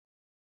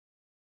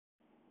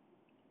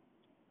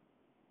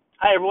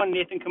Hi, everyone.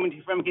 Nathan coming to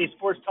you from MK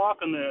Sports Talk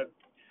on the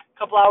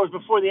couple hours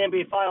before the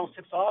NBA Finals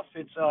tips off.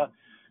 It's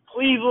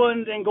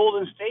Cleveland and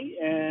Golden State,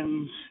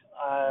 and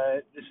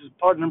this is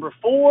part number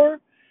 4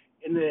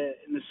 in the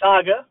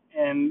saga,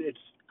 and it's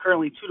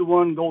currently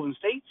 2-1 Golden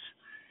State.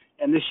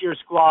 And this year's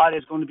squad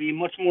is going to be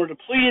much more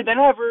depleted than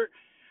ever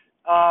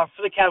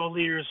for the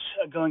Cavaliers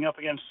going up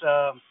against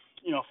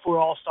 4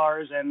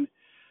 All-Stars and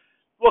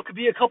what could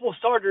be a couple of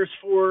starters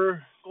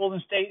for Golden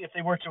State if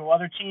they were to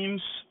other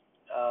teams.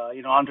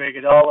 Andre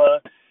Iguodala,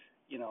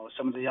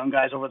 some of the young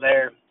guys over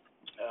there,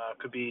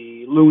 could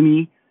be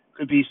Looney,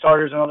 could be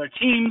starters on other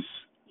teams,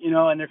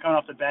 and they're coming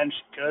off the bench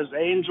because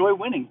they enjoy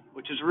winning,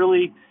 which is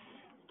really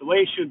the way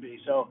it should be.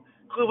 So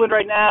Cleveland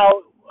right now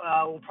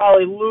will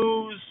probably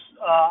lose.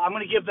 I'm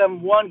going to give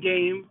them one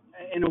game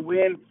in a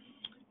win.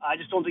 I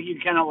just don't think you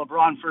can count out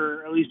LeBron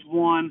for at least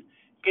one.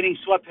 Getting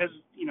swept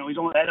he's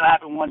only that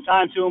happened one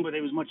time to him, but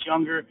he was much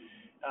younger,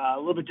 a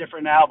little bit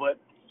different now, but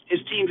his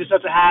team just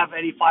doesn't have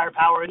any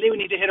firepower, and they would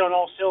need to hit on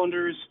all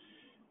cylinders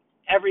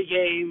every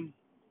game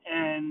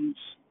and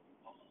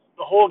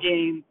the whole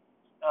game,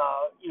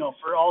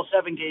 for all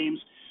 7 games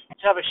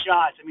to have a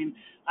shot. I mean,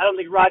 I don't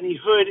think Rodney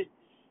Hood,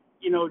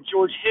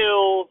 George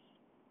Hill,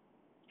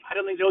 I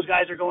don't think those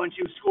guys are going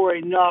to score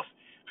enough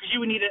because you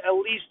would need at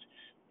least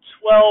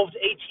 12 to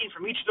 18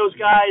 from each of those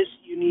guys.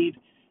 You need,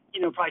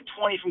 probably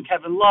 20 from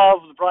Kevin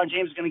Love. LeBron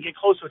James is going to get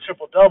close to a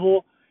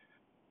triple-double,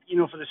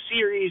 for the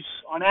series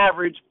on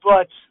average,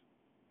 but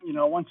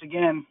once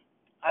again,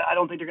 I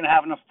don't think they're going to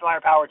have enough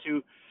firepower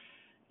to,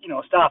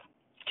 stop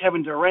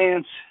Kevin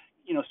Durant,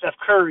 Steph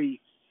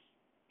Curry,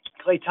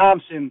 Klay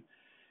Thompson.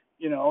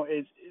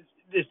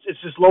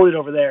 It's just loaded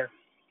over there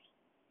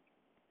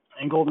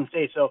in Golden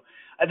State. So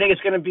I think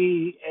it's going to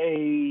be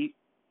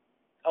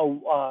a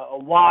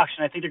wash,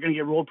 and I think they're going to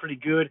get rolled pretty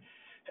good,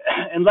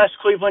 unless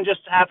Cleveland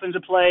just happens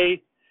to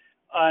play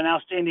an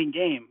outstanding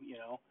game,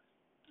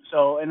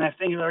 So, and I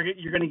think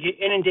you're going to get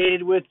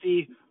inundated with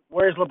the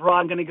where's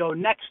LeBron going to go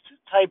next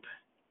type,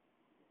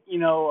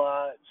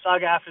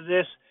 saga after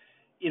this.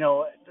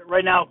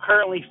 Right now,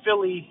 currently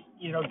Philly,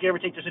 give or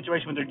take the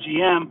situation with their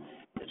GM,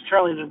 it's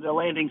currently the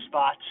landing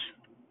spot,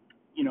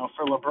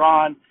 for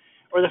LeBron,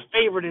 or the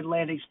favorited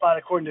landing spot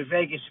according to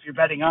Vegas if you're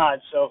betting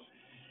odds. So,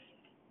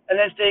 and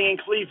then staying in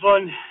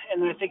Cleveland,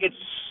 and then I think it's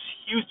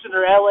Houston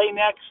or LA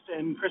next,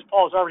 and Chris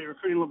Paul is already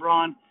recruiting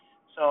LeBron.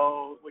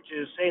 So, which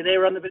is say they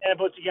run the banana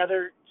boat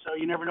together, so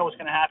you never know what's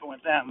going to happen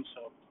with them.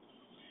 So,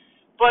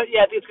 but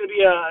yeah, I think it's going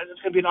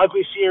to be an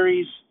ugly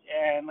series,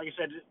 and like I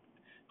said,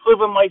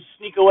 Cleveland might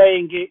sneak away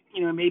and get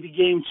maybe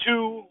game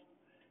 2,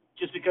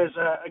 just because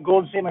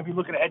Golden State might be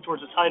looking ahead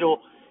towards the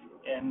title,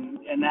 and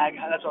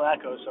that's how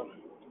that goes. So,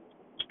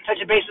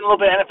 touching base on a little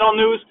bit of NFL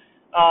news.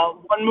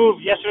 One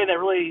move yesterday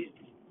that really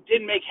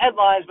didn't make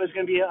headlines, but it's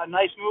going to be a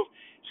nice move.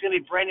 It's going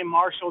to be Brandon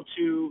Marshall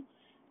to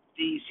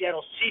the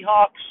Seattle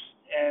Seahawks.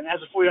 And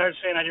as a 49ers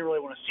fan, I didn't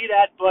really want to see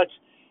that, but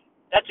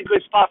that's a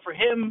good spot for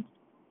him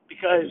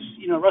because,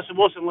 Russell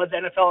Wilson led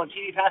the NFL in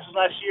TD passes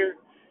last year,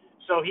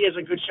 so he has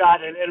a good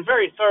shot and a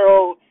very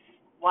thorough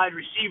wide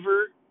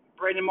receiver.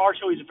 Brandon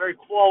Marshall, he's a very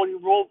quality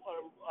role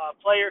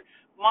player.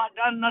 Not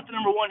the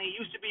number 1 he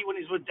used to be when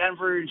he was with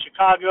Denver and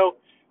Chicago,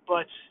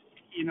 but,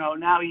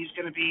 now he's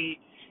going to be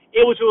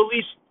able to at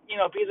least,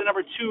 be the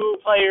number 2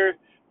 player,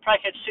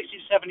 probably catch 60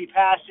 to 70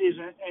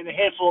 passes and a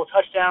handful of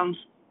touchdowns,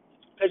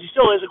 because he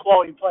still is a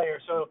quality player.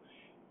 So,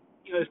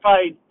 he's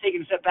probably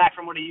taking a step back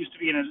from what he used to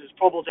be in his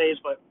Pro Bowl days,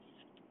 but,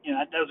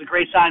 that was a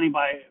great signing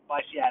by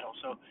Seattle.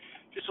 So,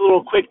 just a little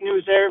quick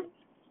news there.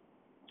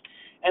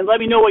 And let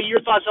me know what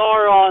your thoughts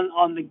are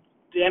on the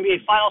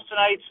NBA Finals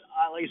tonight.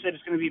 Like I said,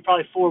 it's going to be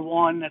probably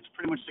 4-1. That's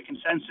pretty much the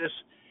consensus,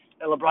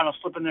 that LeBron will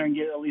slip in there and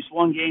get at least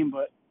one game,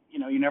 but, you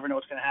never know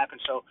what's going to happen.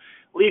 So,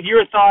 leave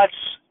your thoughts,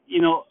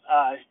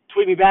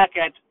 tweet me back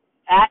at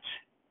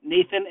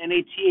Nathan,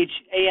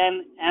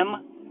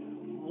 NATHANM,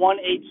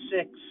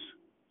 186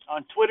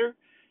 on Twitter,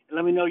 and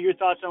let me know your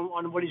thoughts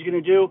on what he's going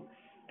to do.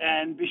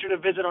 And be sure to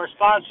visit our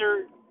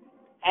sponsor,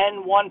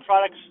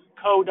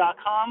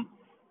 N1ProductsCo.com,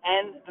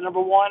 and the number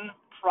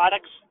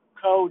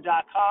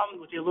 1ProductsCo.com,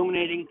 with the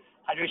illuminating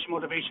hydration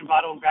motivation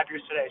bottle, and grab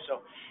yours today.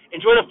 So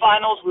enjoy the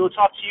finals. We will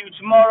talk to you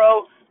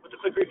tomorrow with a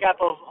quick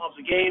recap of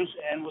the games,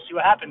 and we'll see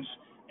what happens.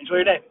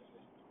 Enjoy your day.